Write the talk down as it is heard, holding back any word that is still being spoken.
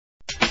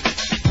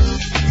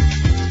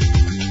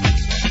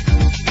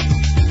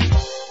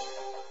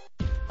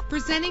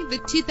Presenting the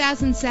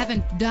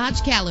 2007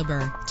 Dodge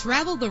Caliber.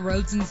 Travel the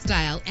roads in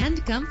style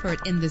and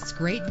comfort in this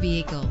great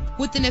vehicle.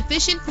 With an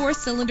efficient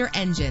 4-cylinder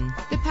engine,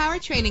 the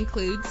powertrain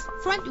includes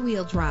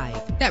front-wheel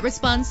drive that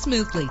responds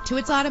smoothly to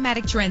its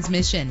automatic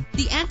transmission.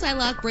 The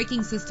anti-lock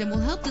braking system will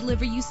help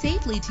deliver you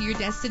safely to your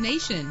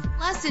destination.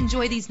 Plus,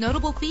 enjoy these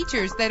notable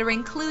features that are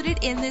included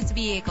in this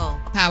vehicle: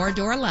 power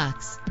door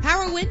locks,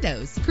 power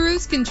windows,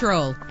 cruise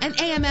control, an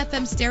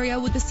AM/FM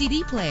stereo with a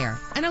CD player,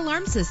 an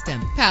alarm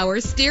system,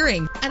 power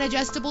steering, an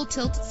adjustable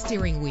tilt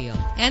steering wheel.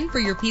 And for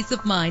your peace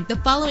of mind, the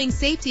following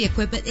safety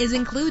equipment is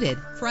included: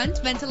 front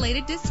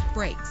ventilated disc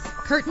brakes,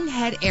 curtain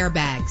head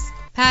airbags,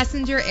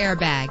 passenger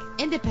airbag,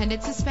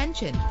 independent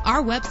suspension.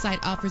 Our website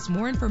offers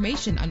more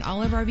information on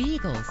all of our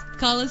vehicles.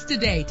 Call us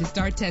today to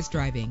start test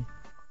driving.